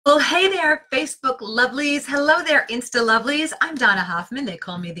Well, hey there, Facebook lovelies. Hello there, Insta lovelies. I'm Donna Hoffman. They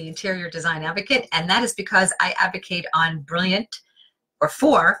call me the interior design advocate, and that is because I advocate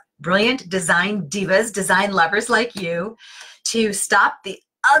for brilliant design divas, design lovers like you, to stop the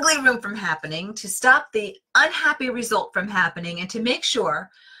ugly room from happening, to stop the unhappy result from happening, and to make sure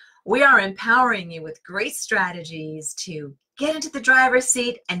we are empowering you with great strategies to get into the driver's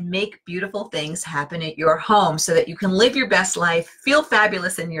seat and make beautiful things happen at your home so that you can live your best life, feel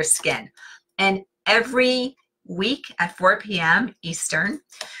fabulous in your skin. And every week at 4 p.m. Eastern,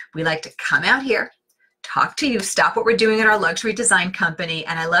 we like to come out here, talk to you, stop what we're doing at our luxury design company,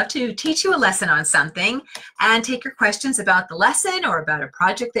 and I love to teach you a lesson on something and take your questions about the lesson or about a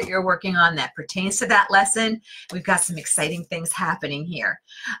project that you're working on that pertains to that lesson. We've got some exciting things happening here.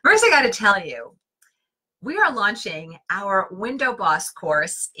 First, I got to tell you, we are launching our Window Boss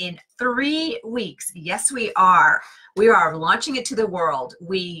course in 3 weeks. Yes, we are. We are launching it to the world.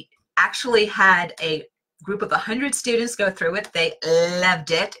 We actually had a group of 100 students go through it. They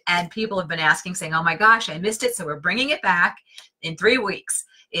loved it, and people have been asking, saying, oh my gosh, I missed it, so we're bringing it back in 3 weeks.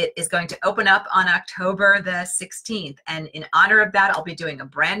 It is going to open up on October the 16th, and in honor of that, I'll be doing a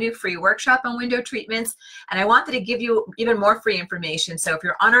brand new free workshop on window treatments, and I wanted to give you even more free information. So if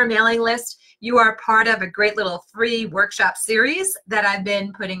you're on our mailing list, you are part of a great little free workshop series that I've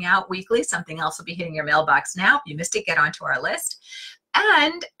been putting out weekly. Something else will be hitting your mailbox now. If you missed it, get onto our list.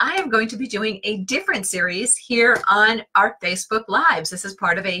 And I am going to be doing a different series here on our Facebook Lives. This is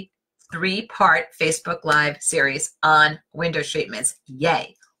part of a 3-part Facebook Live series on window treatments.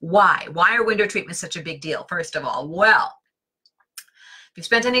 Yay. Why? Why are window treatments such a big deal? First of all, well, if you've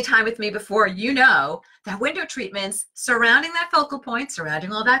spent any time with me before, you know that window treatments surrounding that focal point,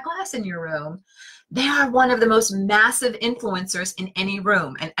 surrounding all that glass in your room, they are one of the most massive influencers in any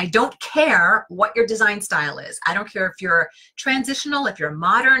room. And I don't care what your design style is. I don't care if you're transitional, if you're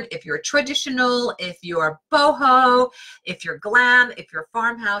modern, if you're traditional, if you're boho, if you're glam, if you're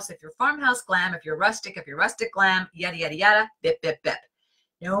farmhouse, if you're farmhouse glam, if you're rustic glam, yada, yada, yada, bip, bip, bip.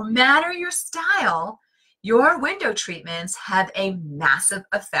 No matter your style, your window treatments have a massive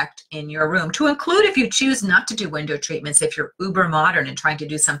effect in your room, to include if you choose not to do window treatments, if you're uber modern and trying to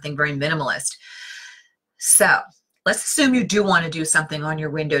do something very minimalist. So let's assume you do want to do something on your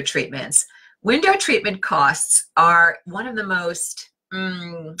window treatments. Window treatment costs are one of the most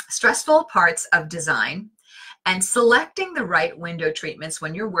stressful parts of design, and selecting the right window treatments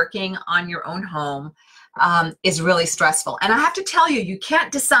when you're working on your own home is really stressful. And I have to tell you, you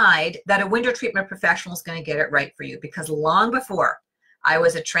can't decide that a window treatment professional is going to get it right for you, because long before I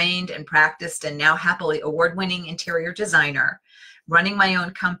was a trained and practiced and now happily award-winning interior designer running my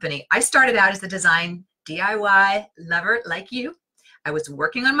own company, I started out as a design DIY lover like you. I was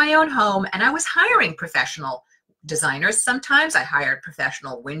working on my own home, and I was hiring professional designers. Sometimes I hired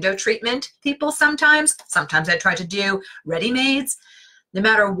professional window treatment people. Sometimes I tried to do ready-mades. No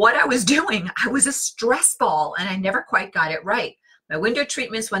matter what I was doing, I was a stress ball, and I never quite got it right. My window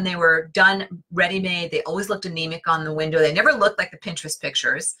treatments, when they were done ready-made, they always looked anemic on the window. They never looked like the Pinterest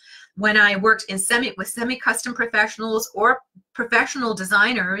pictures. When I worked with semi-custom professionals or professional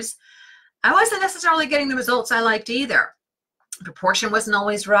designers, I wasn't necessarily getting the results I liked either. Proportion wasn't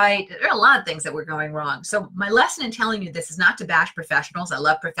always right. There are a lot of things that were going wrong. So my lesson in telling you this is not to bash professionals. I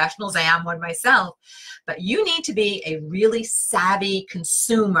love professionals. I am one myself. But you need to be a really savvy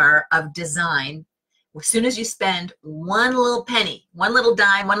consumer of design. As soon as you spend one little penny, one little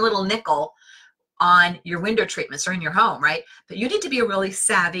dime, one little nickel on your window treatments or in your home, right? But you need to be a really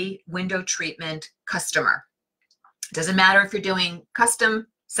savvy window treatment customer. It doesn't matter if you're doing custom,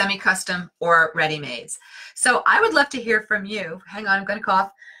 semi-custom, or ready-mades. So I would love to hear from you. Hang on, I'm going to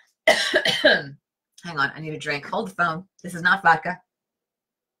cough. Hang on, I need a drink. Hold the phone. This is not vodka.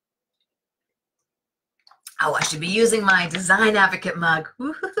 Oh, I should be using my design advocate mug.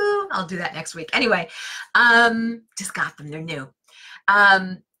 Woo-hoo-hoo. I'll do that next week. Anyway, just got them. They're new.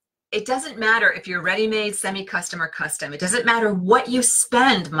 It doesn't matter if you're ready-made, semi-custom, or custom. It doesn't matter what you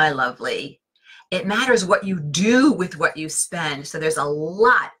spend, my lovely. It matters what you do with what you spend. So there's a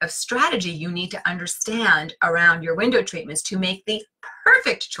lot of strategy you need to understand around your window treatments to make the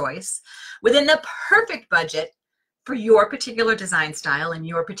perfect choice within the perfect budget for your particular design style in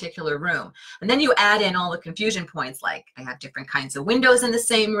your particular room. And then you add in all the confusion points, like I have different kinds of windows in the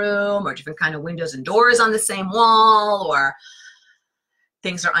same room, or different kind of windows and doors on the same wall, or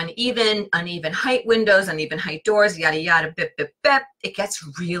things are uneven height windows, uneven height doors, yada, yada, bip, bip, bip. It gets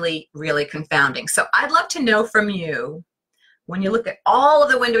really, really confounding. So I'd love to know from you, when you look at all of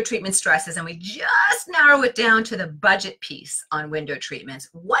the window treatment stresses and we just narrow it down to the budget piece on window treatments,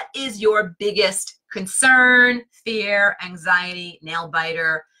 what is your biggest concern, fear, anxiety, nail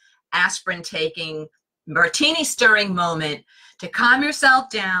biter, aspirin taking, martini stirring moment to calm yourself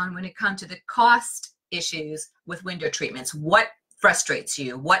down when it comes to the cost issues with window treatments. What frustrates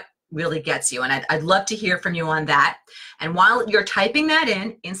you? What really gets you? And I'd love to hear from you on that. And while you're typing that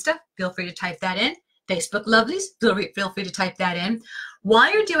in, Insta, feel free to type that in. Facebook Lovelies, feel free to type that in.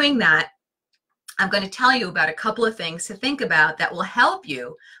 While you're doing that, I'm going to tell you about a couple of things to think about that will help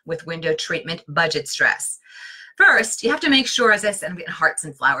you with window treatment budget stress. First, you have to make sure, as I said, I'm getting hearts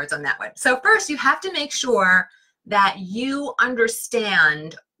and flowers on that one. So first, you have to make sure that you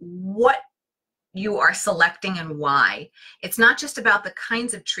understand what you are selecting and why. It's not just about the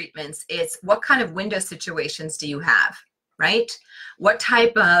kinds of treatments, it's what kind of window situations do you have, right? What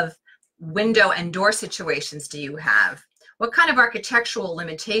type of window and door situations do you have? What kind of architectural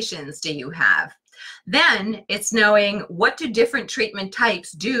limitations do you have? Then it's knowing, what do different treatment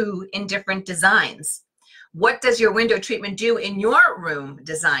types do in different designs? What does your window treatment do in your room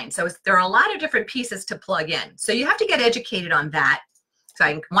design? So there are a lot of different pieces to plug in. So you have to get educated on that. So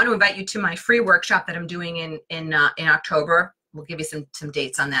I want to invite you to my free workshop that I'm doing in October. We'll give you some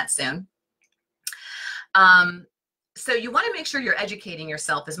dates on that soon. So you want to make sure you're educating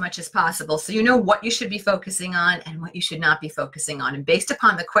yourself as much as possible so you know what you should be focusing on and what you should not be focusing on. And based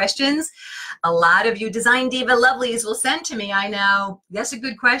upon the questions, a lot of you Design Diva Lovelies will send to me, I know, that's a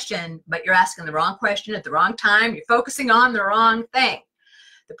good question, but you're asking the wrong question at the wrong time. You're focusing on the wrong thing.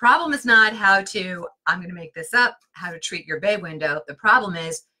 The problem is not how to, I'm going to make this up, how to treat your bay window. The problem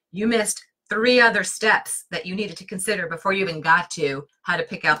is you missed 3 other steps that you needed to consider before you even got to how to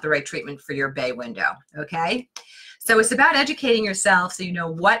pick out the right treatment for your bay window, okay? So it's about educating yourself so you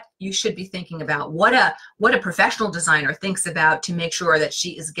know what you should be thinking about, what a professional designer thinks about to make sure that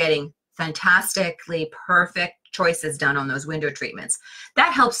she is getting fantastically perfect choices done on those window treatments.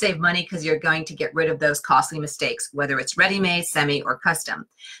 That helps save money because you're going to get rid of those costly mistakes, whether it's ready-made, semi, or custom.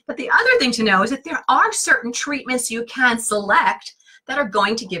 But the other thing to know is that there are certain treatments you can select that are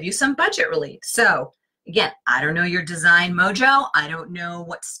going to give you some budget relief. So again, I don't know your design mojo. I don't know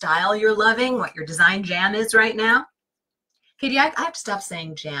what style you're loving, what your design jam is right now. Katie, I have to stop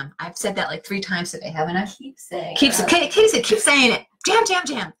saying jam. I've said that like 3 times today, haven't I? Keep saying Katie said, keep saying it. Jam, jam,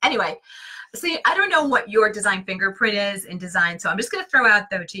 jam. Anyway, see, I don't know what your design fingerprint is in design, so I'm just going to throw out,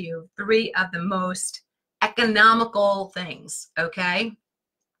 though, to you 3 of the most economical things, okay?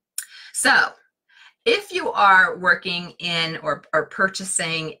 So if you are working in or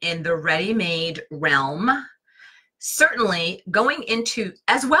purchasing in the ready-made realm, certainly going into,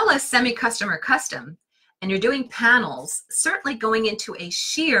 as well as semi-custom or custom, and you're doing panels, certainly going into a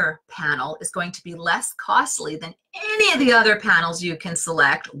sheer panel is going to be less costly than any of the other panels you can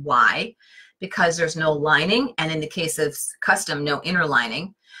select. Why? Because there's no lining, and in the case of custom, no inner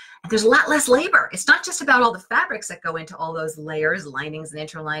lining. And there's a lot less labor. It's not just about all the fabrics that go into all those layers, linings and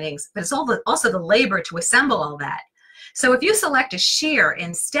interlinings, but it's also the labor to assemble all that. So if you select a sheer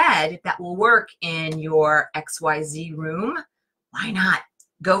instead, that will work in your XYZ room, why not?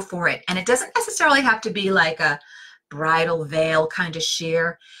 Go for it. And it doesn't necessarily have to be like a bridal veil kind of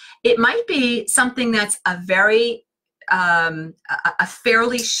sheer. It might be something that's a very, a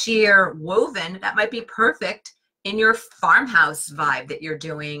fairly sheer woven that might be perfect in your farmhouse vibe that you're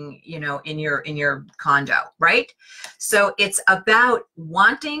doing, you know, in your condo, right? So it's about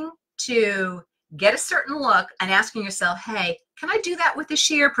wanting to get a certain look and asking yourself, hey, can I do that with a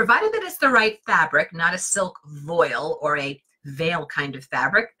sheer, provided that it's the right fabric, not a silk voile or a veil kind of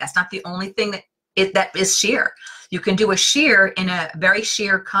fabric. That's not the only thing that is sheer. You can do a sheer in a very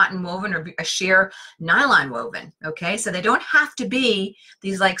sheer cotton woven or a sheer nylon woven, okay? So they don't have to be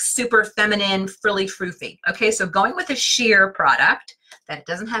these like super feminine frilly froofy, okay? So going with a sheer product that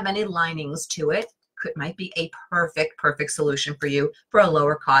doesn't have any linings to it might be a perfect solution for you for a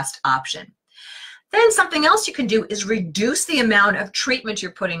lower cost option. Then something else you can do is reduce the amount of treatment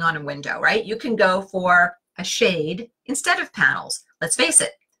you're putting on a window, right? You can go for a shade instead of panels. Let's face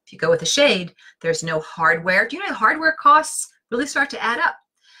it, if you go with a shade, there's no hardware. Do you know the hardware costs really start to add up?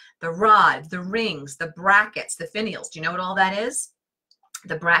 The rod, the rings, the brackets, the finials. Do you know what all that is?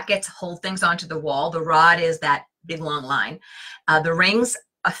 The brackets hold things onto the wall. The rod is that big long line. The rings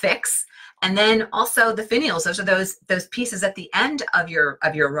affix. And then also the finials, those are those pieces at the end of your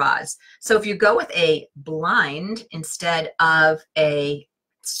rods. So if you go with a blind instead of a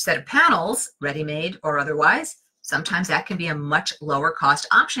set of panels, ready-made or otherwise, sometimes that can be a much lower cost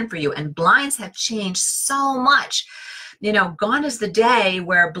option for you. And blinds have changed so much. You know, gone is the day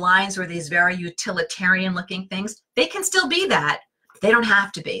where blinds were these very utilitarian looking things. They can still be that. They don't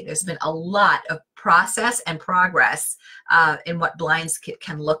have to be. There's been a lot of process and progress in what blinds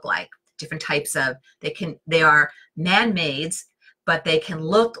can look like. Different types of, they are man-mades, but they can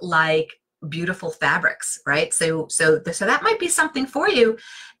look like beautiful fabrics, right? So that might be something for you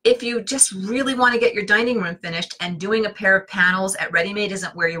if you just really want to get your dining room finished, and doing a pair of panels at ready-made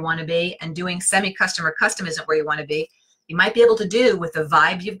isn't where you want to be, and doing semi-custom or custom isn't where you want to be. You might be able to do with the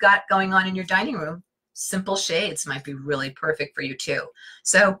vibe you've got going on in your dining room. Simple shades might be really perfect for you too.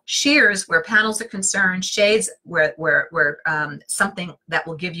 So sheers where panels are concerned, shades where something that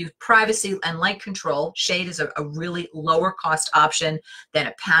will give you privacy and light control. Shade is a really lower cost option than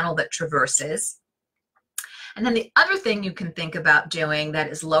a panel that traverses. And then the other thing you can think about doing that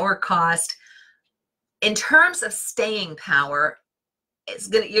is lower cost in terms of staying power,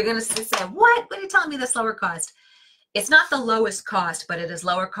 you're gonna say, what are you telling me this lower cost? It's not the lowest cost, but it is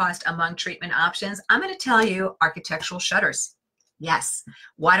lower cost among treatment options. I'm going to tell you architectural shutters. Yes.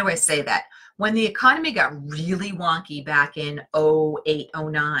 Why do I say that? When the economy got really wonky back in 08,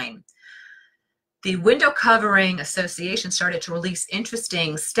 09, the Window Covering Association started to release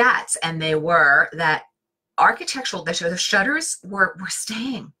interesting stats, and they were that the shutters were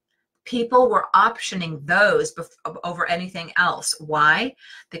staying. People were optioning those over anything else. Why?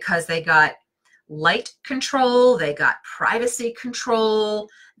 Because they got light control, they got privacy control,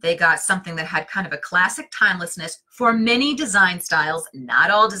 they got something that had kind of a classic timelessness for many design styles.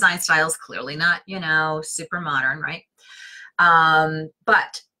 Not all design styles, clearly not, super modern, right?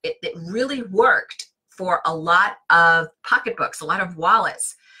 But it really worked for a lot of pocketbooks, a lot of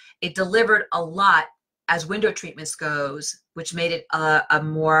wallets. It delivered a lot as window treatments goes, which made it a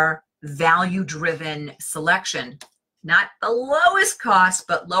more value-driven selection. Not the lowest cost,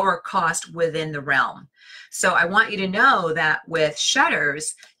 but lower cost within the realm. So I want you to know that with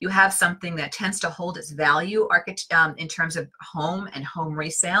shutters, you have something that tends to hold its value in terms of home and home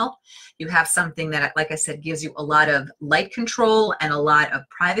resale. You have something that, like I said, gives you a lot of light control and a lot of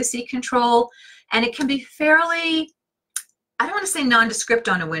privacy control. And it can be fairly, I don't want to say nondescript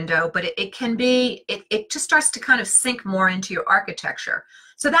on a window, but it can be, it just starts to kind of sink more into your architecture.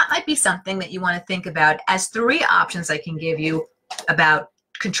 So that might be something that you want to think about as 3 options I can give you about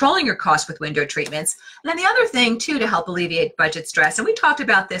controlling your costs with window treatments. And then the other thing too, to help alleviate budget stress, and we talked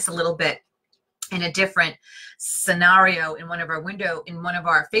about this a little bit in a different scenario in one of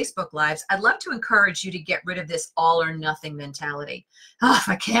our Facebook lives, I'd love to encourage you to get rid of this all or nothing mentality. Oh, if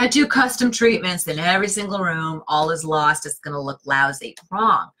I can't do custom treatments in every single room, all is lost, it's going to look lousy.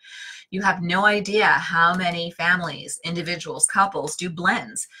 Wrong. You have no idea how many families, individuals, couples do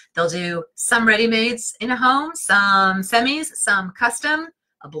blends. They'll do some ready-mades in a home, some semis, some custom,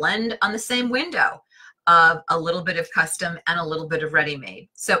 a blend on the same window of a little bit of custom and a little bit of ready-made.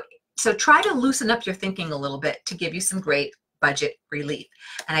 So try to loosen up your thinking a little bit to give you some great budget relief.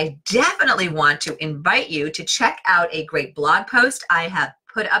 And I definitely want to invite you to check out a great blog post I have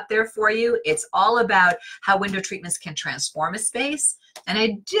put up there for you. It's all about how window treatments can transform a space. And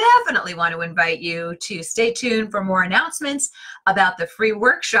I definitely want to invite you to stay tuned for more announcements about the free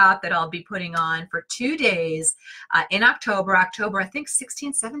workshop that I'll be putting on for 2 days in October, I think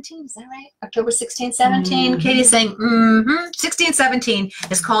 16, 17, is that right? October 16, 17. Katie's saying, 16, 17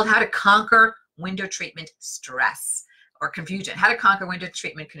 is called How to Conquer Window Treatment Stress or Confusion. How to Conquer Window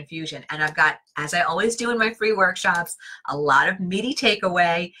Treatment Confusion. And I've got, as I always do in my free workshops, a lot of meaty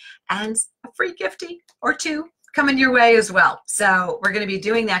takeaway and a free gifty or 2 coming your way as well. So we're going to be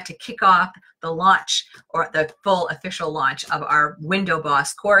doing that to kick off the launch, or the full official launch of our Window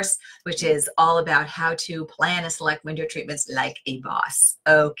Boss course, which is all about how to plan and select window treatments like a boss.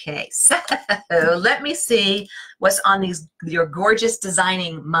 Okay, so let me see what's on your gorgeous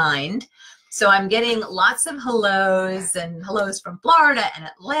designing mind. So I'm getting lots of hellos, and hellos from Florida and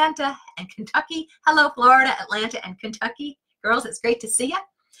Atlanta and Kentucky. Hello, Florida, Atlanta, and Kentucky. Girls, it's great to see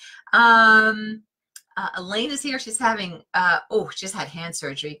you. Elaine is here. She's having, she just had hand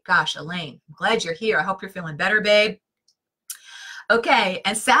surgery. Gosh, Elaine, I'm glad you're here. I hope you're feeling better, babe. Okay,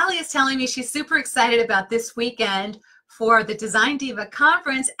 and Sally is telling me she's super excited about this weekend for the Design Diva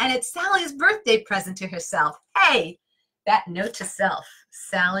conference, and it's Sally's birthday present to herself. Hey, that note to self,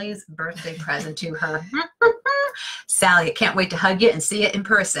 Sally's birthday present to her. Sally, I can't wait to hug you and see you in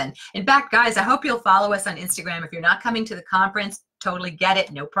person. In fact, guys, I hope you'll follow us on Instagram. If you're not coming to the conference, totally get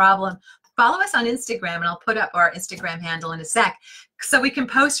it, no problem. Follow us on Instagram, and I'll put up our Instagram handle in a sec so we can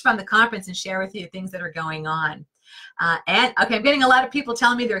post from the conference and share with you things that are going on. Okay, I'm getting a lot of people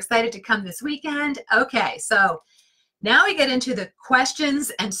telling me they're excited to come this weekend. Okay, so now we get into the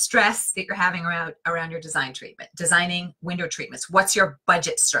questions and stress that you're having around your designing window treatments. What's your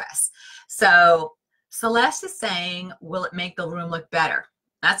budget stress? So Celeste is saying, will it make the room look better?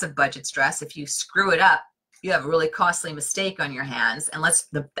 That's a budget stress. If you screw it up, you have a really costly mistake on your hands. Unless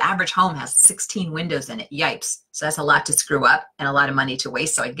the average home has 16 windows in it. Yipes. So that's a lot to screw up and a lot of money to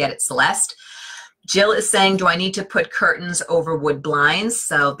waste. So I get it, Celeste. Jill is saying, do I need to put curtains over wood blinds?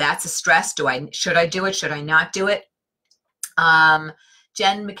 So that's a stress. Should I do it? Should I not do it?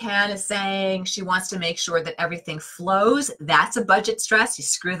 Jen McCann is saying she wants to make sure that everything flows. That's a budget stress. You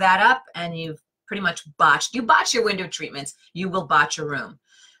screw that up and you've pretty much botched. You botch your window treatments, you will botch a room.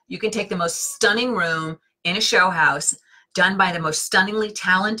 You can take the most stunning room in a show house done by the most stunningly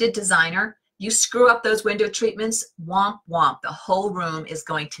talented designer. You screw up those window treatments, womp womp. The whole room is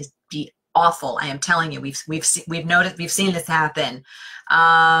going to be awful. I am telling you, we've seen this happen.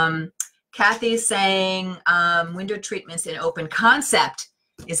 Kathy's saying window treatments in open concept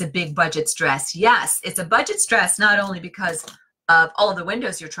is a big budget stress. Yes, it's a budget stress not only because of all of the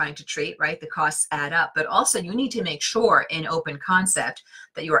windows you're trying to treat, right? The costs add up, but also you need to make sure in open concept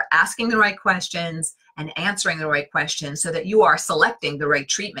that you are asking the right questions and answering the right questions so that you are selecting the right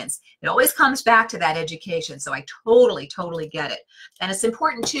treatments. It always comes back to that education. So I totally, totally get it. And it's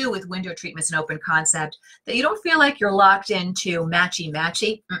important too with window treatments and open concept that you don't feel like you're locked into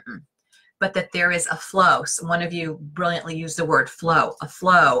matchy-matchy, but that there is a flow. So one of you brilliantly used the word flow,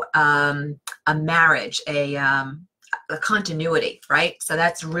 a marriage, a continuity, right? So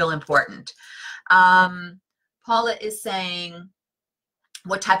that's real important. Paula is saying,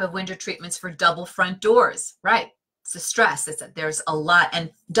 what type of window treatments for double front doors? Right, it's a stress. There's a lot,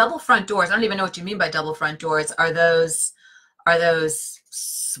 and double front doors. I don't even know what you mean by double front doors. Are those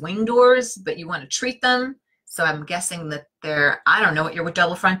swing doors, but you want to treat them? So I'm guessing that I don't know what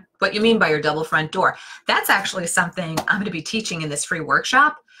you mean by your double front door. That's actually something I'm going to be teaching in this free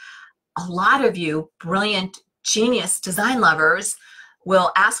workshop. A lot of you brilliant, genius design lovers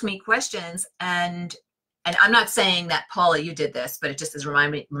will ask me questions, and I'm not saying that, Paula, you did this, but it just is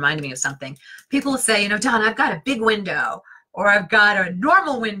reminding me of something. People say, Don, I've got a big window, or I've got a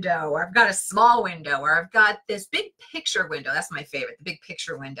normal window, or I've got a small window, or I've got this big picture window. That's my favorite, the big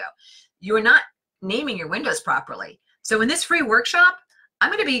picture window. You are not naming your windows properly. So in this free workshop, I'm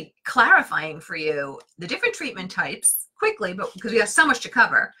going to be clarifying for you the different treatment types quickly, but because we have so much to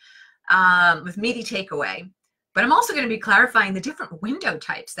cover with meaty takeaway. But I'm also going to be clarifying the different window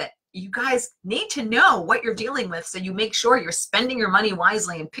types that you guys need to know what you're dealing with so you make sure you're spending your money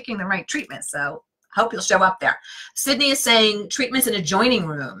wisely and picking the right treatment. So I hope you'll show up there. Sydney is saying treatments in adjoining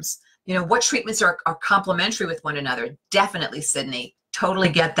rooms. What treatments are complementary with one another? Definitely, Sydney. Totally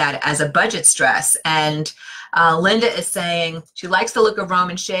get that as a budget stress. And Linda is saying she likes the look of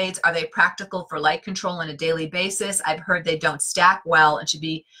Roman shades. Are they practical for light control on a daily basis? I've heard they don't stack well and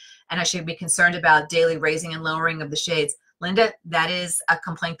I should be concerned about daily raising and lowering of the shades. Linda, that is a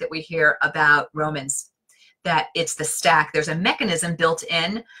complaint that we hear about Romans, that it's the stack. There's a mechanism built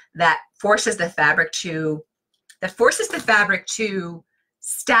in that forces the fabric to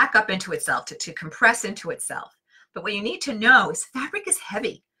stack up into itself, to compress into itself. But what you need to know is fabric is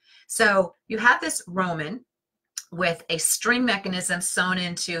heavy. So you have this Roman with a string mechanism sewn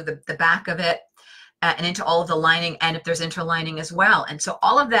into the back of it, and into all of the lining, and if there's interlining as well. And so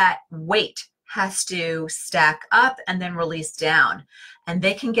all of that weight has to stack up and then release down. And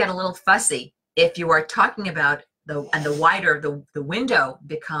they can get a little fussy if you are talking about the wider the window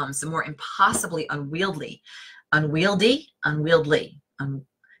becomes, the more impossibly unwieldy. The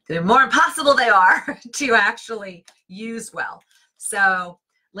more impossible they are to actually use well. So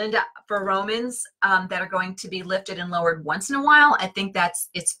Linda, for Romans that are going to be lifted and lowered once in a while, I think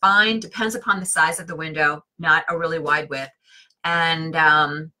it's fine. Depends upon the size of the window, not a really wide width. And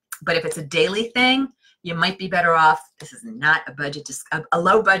but if it's a daily thing, you might be better off. This is not a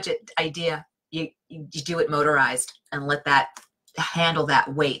low budget idea. You do it motorized and let that handle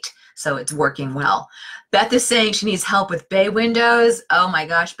that weight so it's working well. Beth is saying she needs help with bay windows. Oh my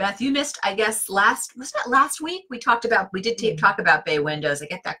gosh, Beth, you missed, I guess, wasn't it last week? We talked about bay windows. I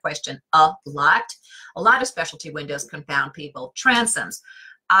get that question a lot. A lot of specialty windows confound people. Transoms,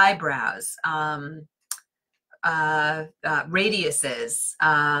 eyebrows, radiuses,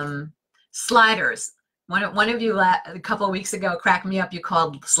 sliders. One of you a couple of weeks ago cracked me up. You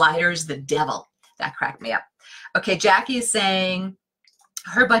called sliders the devil. That cracked me up. Okay, Jackie is saying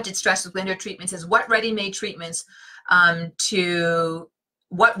her budget stress with window treatments is what ready-made treatments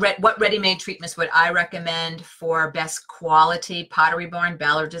what ready-made treatments would I recommend for best quality? Pottery Barn,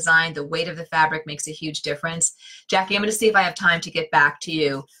 Ballard Design. The weight of the fabric makes a huge difference. Jackie, I'm going to see if I have time to get back to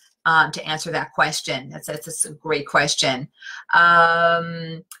you to answer that question. That's a great question.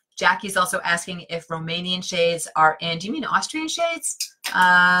 Jackie's also asking if Romanian shades are in. Do you mean Austrian shades?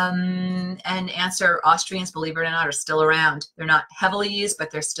 And answer, Austrians, believe it or not, are still around. They're not heavily used,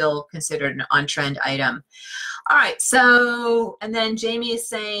 but they're still considered an on-trend item. All right, so, and then Jamie is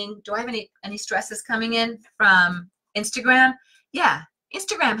saying, do I have any stresses coming in from Instagram? Yeah,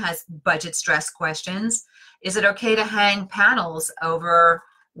 Instagram has budget stress questions. Is it okay to hang panels over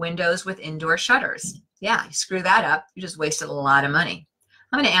windows with indoor shutters? Yeah, you screw that up, you just wasted a lot of money.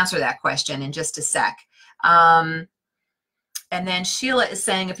 I'm going to answer that question in just a sec. And then Sheila is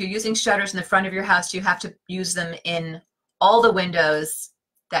saying, if you're using shutters in the front of your house, you have to use them in all the windows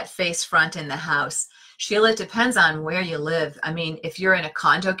that face front in the house. Sheila, it depends on where you live. I mean, if you're in a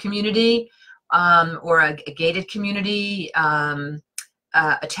condo community or a gated community,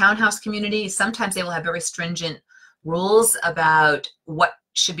 a townhouse community, sometimes they will have very stringent rules about what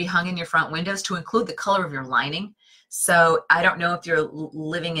should be hung in your front windows, to include the color of your lining. So I don't know if you're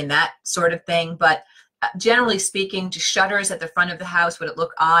living in that sort of thing, but generally speaking, to shutters at the front of the house, would it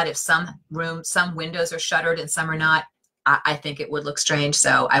look odd if some windows are shuttered and some are not? I think it would look strange,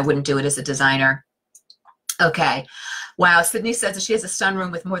 so I wouldn't do it as a designer. Okay. Wow, Sydney says that she has a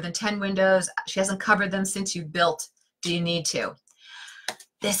sunroom with more than 10 windows. She hasn't covered them since you built. Do you need to?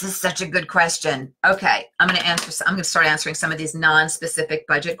 This is such a good question. Okay, I'm going to start answering some of these non-specific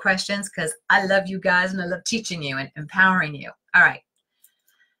budget questions because I love you guys and I love teaching you and empowering you. All right.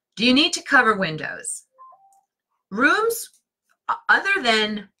 Do you need to cover windows? Rooms, other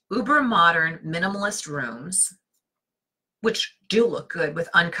than uber modern minimalist rooms, which do look good with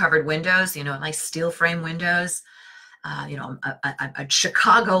uncovered windows, you know, nice steel frame windows, you know, a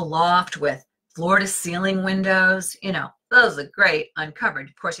Chicago loft with floor to ceiling windows, you know, those look great uncovered.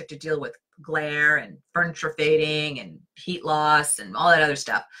 Of course, you have to deal with glare and furniture fading and heat loss and all that other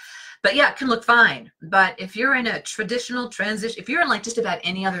stuff. But yeah, it can look fine. But if you're in a traditional transition, if you're in like just about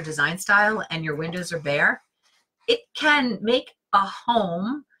any other design style and your windows are bare, it can make a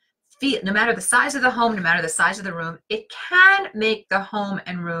home feel, no matter the size of the home, no matter the size of the room, it can make the home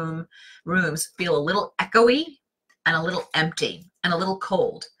and rooms feel a little echoey and a little empty and a little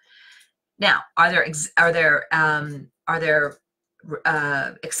cold. Now, are there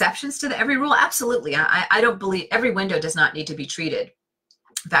exceptions to every rule? Absolutely. I don't believe every window does not need to be treated.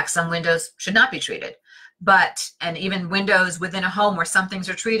 In fact, some windows should not be treated. And even windows within a home where some things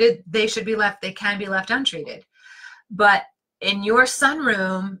are treated, they can be left untreated. But in your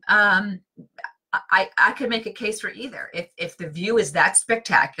sunroom, I could make a case for either. If the view is that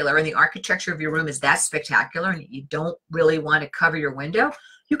spectacular and the architecture of your room is that spectacular and you don't really want to cover your window,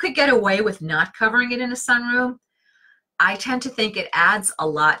 you could get away with not covering it in a sunroom. I tend to think it adds a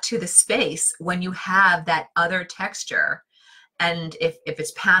lot to the space when you have that other texture. And if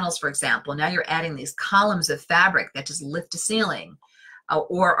it's panels, for example, now you're adding these columns of fabric that just lift to ceiling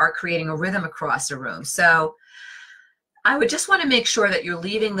or are creating a rhythm across a room. So I would just want to make sure that you're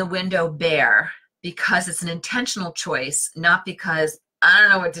leaving the window bare because it's an intentional choice, not because I don't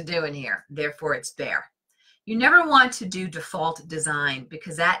know what to do in here, therefore it's bare. You never want to do default design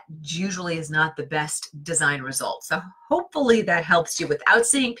because that usually is not the best design result. So hopefully that helps you. Without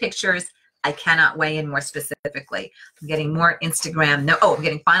seeing pictures, I cannot weigh in more specifically. I'm getting more Instagram. I'm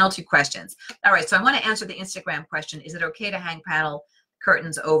getting final 2 questions. All right, so I want to answer the Instagram question. Is it okay to hang panel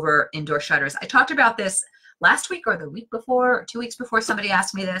curtains over indoor shutters? I talked about this last week or the week before, or 2 weeks before somebody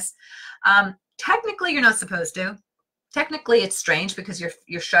asked me this. Technically, you're not supposed to. Technically, it's strange because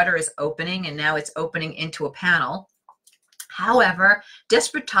your shutter is opening and now it's opening into a panel. However,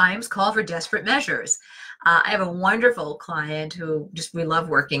 desperate times call for desperate measures. I have a wonderful client who we love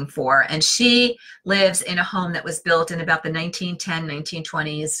working for, and she lives in a home that was built in about the 1910,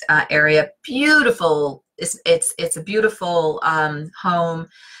 1920s area. Beautiful. It's a beautiful home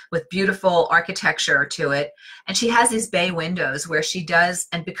with beautiful architecture to it. And she has these bay windows where she does,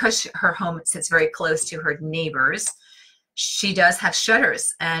 and because her home sits very close to her neighbors, she does have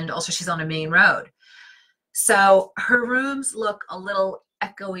shutters, and also she's on a main road. So her rooms look a little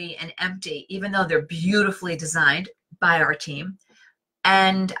echoey and empty, even though they're beautifully designed by our team.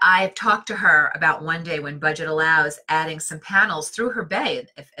 And I've talked to her about one day, when budget allows, adding some panels through her bay,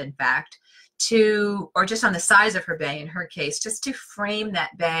 in fact, or just on the sides of her bay in her case, just to frame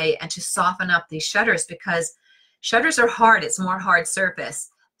that bay and to soften up these shutters, because shutters are hard. It's more hard surface.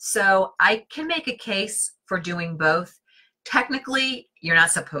 So I can make a case for doing both. Technically, you're not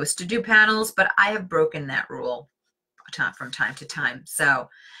supposed to do panels, but I have broken that rule from time to time. So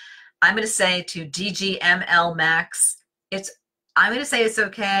I'm going to say to DGML Max, I'm going to say it's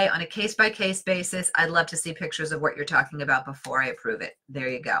okay on a case-by-case basis. I'd love to see pictures of what you're talking about before I approve it. There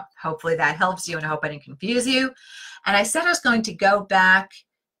you go. Hopefully that helps you, and I hope I didn't confuse you. And I said I was going to go back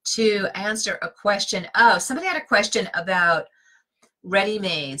to answer a question. Oh, somebody had a question about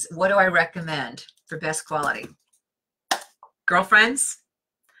ready-mades, what do I recommend for best quality? Girlfriends,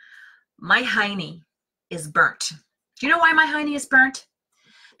 my hiney is burnt. Do you know why my hiney is burnt?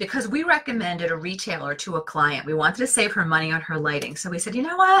 Because we recommended a retailer to a client. We wanted to save her money on her lighting. So we said, you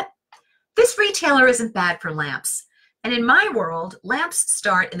know what? This retailer isn't bad for lamps. And in my world, lamps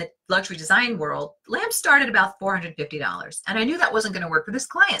start, in the luxury design world, lamps start at about $450. And I knew that wasn't going to work for this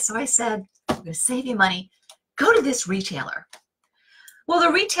client. So I said, I'm going to save you money. Go to this retailer. Well,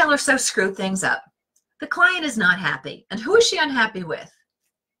 the retailer so screwed things up. The client is not happy. And who is she unhappy with?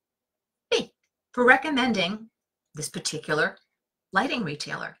 Me, for recommending this particular lighting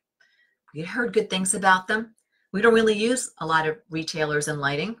retailer. We had heard good things about them. We don't really use a lot of retailers in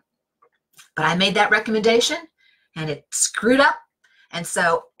lighting, but I made that recommendation and it screwed up. And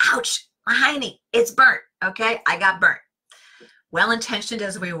so, ouch, my hiney, it's burnt. Okay, I got burnt. Well-intentioned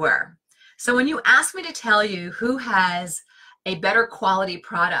as we were. So when you ask me to tell you who has a better quality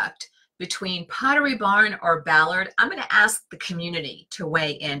product between Pottery Barn or Ballard, I'm going to ask the community to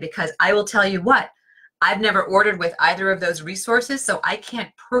weigh in, because I will tell you what, I've never ordered with either of those resources, so I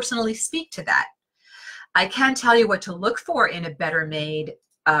can't personally speak to that. I can tell you what to look for in a better made,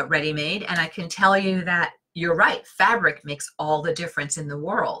 ready-made, and I can tell you that you're right, fabric makes all the difference in the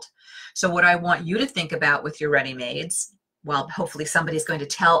world. So what I want you to think about with your ready-mades, well, hopefully somebody's going to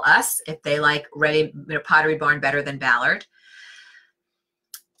tell us if they like Pottery Barn better than Ballard.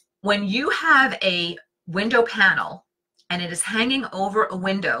 When you have a window panel and it is hanging over a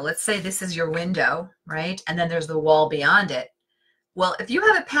window, let's say this is your window, right? And then there's the wall beyond it. Well, if you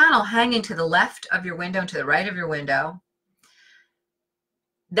have a panel hanging to the left of your window and to the right of your window,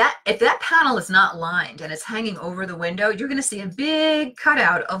 if that panel is not lined and it's hanging over the window, you're going to see a big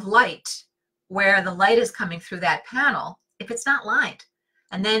cutout of light where the light is coming through that panel if it's not lined.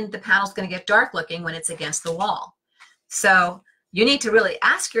 And then the panel's going to get dark looking when it's against the wall. So you need to really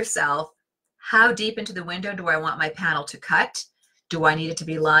ask yourself, how deep into the window do I want my panel to cut? Do I need it to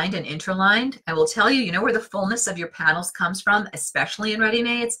be lined and interlined? I will tell you, you know where the fullness of your panels comes from, especially in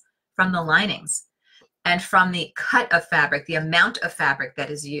ready-mades? From the linings and from the cut of fabric, the amount of fabric that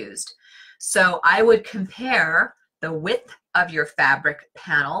is used. So I would compare the width of your fabric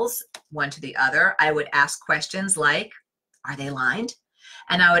panels one to the other. I would ask questions like, are they lined?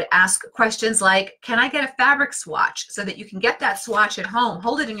 And I would ask questions like, can I get a fabric swatch so that you can get that swatch at home,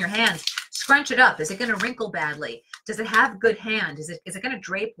 hold it in your hands, scrunch it up. Is it going to wrinkle badly? Does it have good hand? Is it going to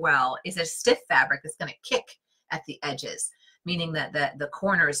drape well? Is it a stiff fabric that's going to kick at the edges, meaning that the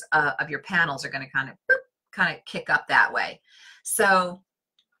corners of your panels are going to kind of kick up that way? So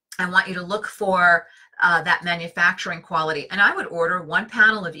I want you to look for that manufacturing quality. And I would order one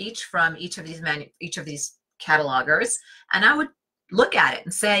panel of each from each of these catalogers, and I would look at it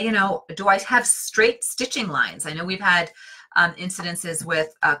and say, you know, do I have straight stitching lines? I know we've had incidences with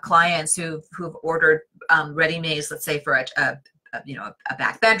clients who've ordered ready-mades, let's say for a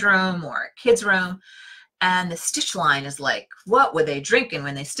back bedroom or a kid's room, and the stitch line is like, what were they drinking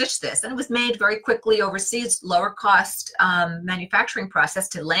when they stitched this? And it was made very quickly overseas, lower cost manufacturing process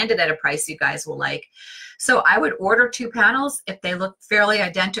to land it at a price you guys will like. So I would order two panels if they look fairly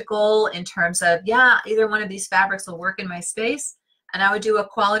identical in terms of, yeah, either one of these fabrics will work in my space. And I would do a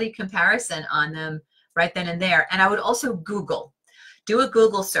quality comparison on them right then and there. And I would also do a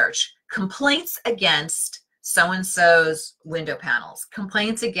Google search, complaints against so-and-so's window panels,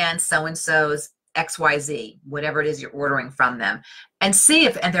 complaints against so-and-so's XYZ, whatever it is you're ordering from them, and see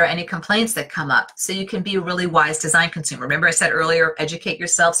if there are any complaints that come up so you can be a really wise design consumer. Remember I said earlier, educate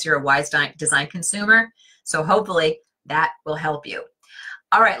yourself so you're a wise design consumer. So hopefully that will help you.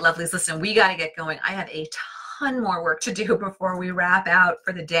 All right, lovelies, listen, we got to get going. I have a ton more work to do before we wrap out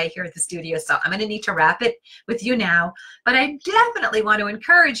for the day here at the studio. So I'm going to need to wrap it with you now, but I definitely want to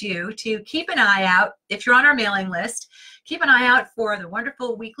encourage you to keep an eye out. If you're on our mailing list, keep an eye out for the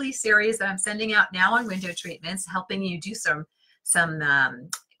wonderful weekly series that I'm sending out now on window treatments, helping you do some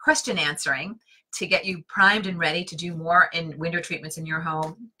question answering to get you primed and ready to do more in window treatments in your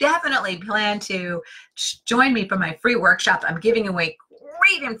home. Definitely plan to join me for my free workshop. I'm giving away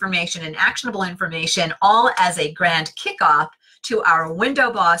great information and actionable information, all as a grand kickoff to our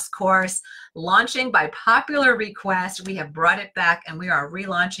Window Boss course, launching by popular request. We have brought it back and we are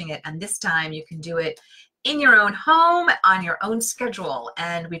relaunching it, and this time you can do it in your own home, on your own schedule.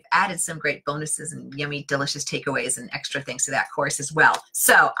 And we've added some great bonuses and yummy, delicious takeaways and extra things to that course as well.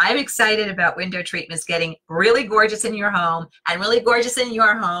 So I'm excited about window treatments getting really gorgeous in your home and really gorgeous in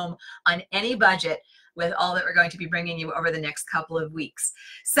your home on any budget with all that we're going to be bringing you over the next couple of weeks.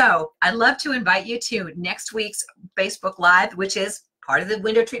 So I'd love to invite you to next week's Facebook Live, which is part of the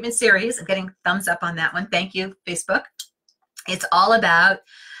window treatment series. I'm getting thumbs up on that one. Thank you, Facebook. It's all about,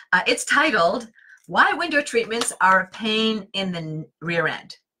 it's titled, Why Window Treatments Are a Pain in the Rear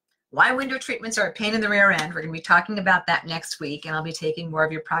End. Why window treatments are a pain in the rear end. We're going to be talking about that next week, and I'll be taking more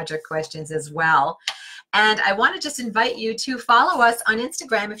of your project questions as well. And I want to just invite you to follow us on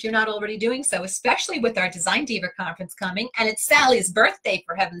Instagram if you're not already doing so, especially with our Design Diva conference coming. And it's Sally's birthday,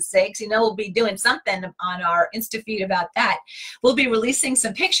 for heaven's sakes. You know, we'll be doing something on our Insta feed about that. We'll be releasing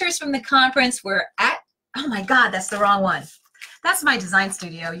some pictures from the conference. We're at, oh my God, that's the wrong one. That's my design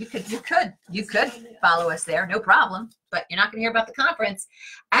studio. You could follow us there, no problem. But you're not going to hear about the conference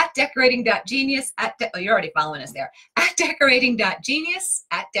at decorating.genius. Oh, you're already following us there. At decorating.genius,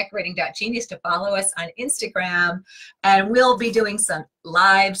 to follow us on Instagram. And we'll be doing some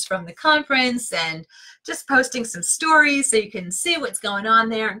lives from the conference and just posting some stories so you can see what's going on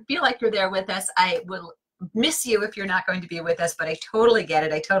there and feel like you're there with us. I will miss you if you're not going to be with us, but I totally get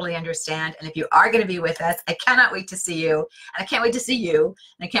it. I totally understand. And if you are going to be with us, I cannot wait to see you. And I can't wait to see you.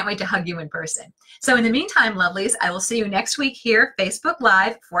 And I can't wait to hug you in person. So in the meantime, lovelies, I will see you next week here, Facebook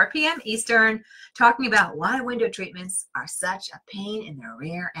Live, 4 p.m. Eastern, talking about why window treatments are such a pain in the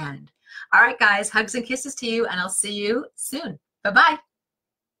rear end. All right, guys, hugs and kisses to you, and I'll see you soon. Bye-bye.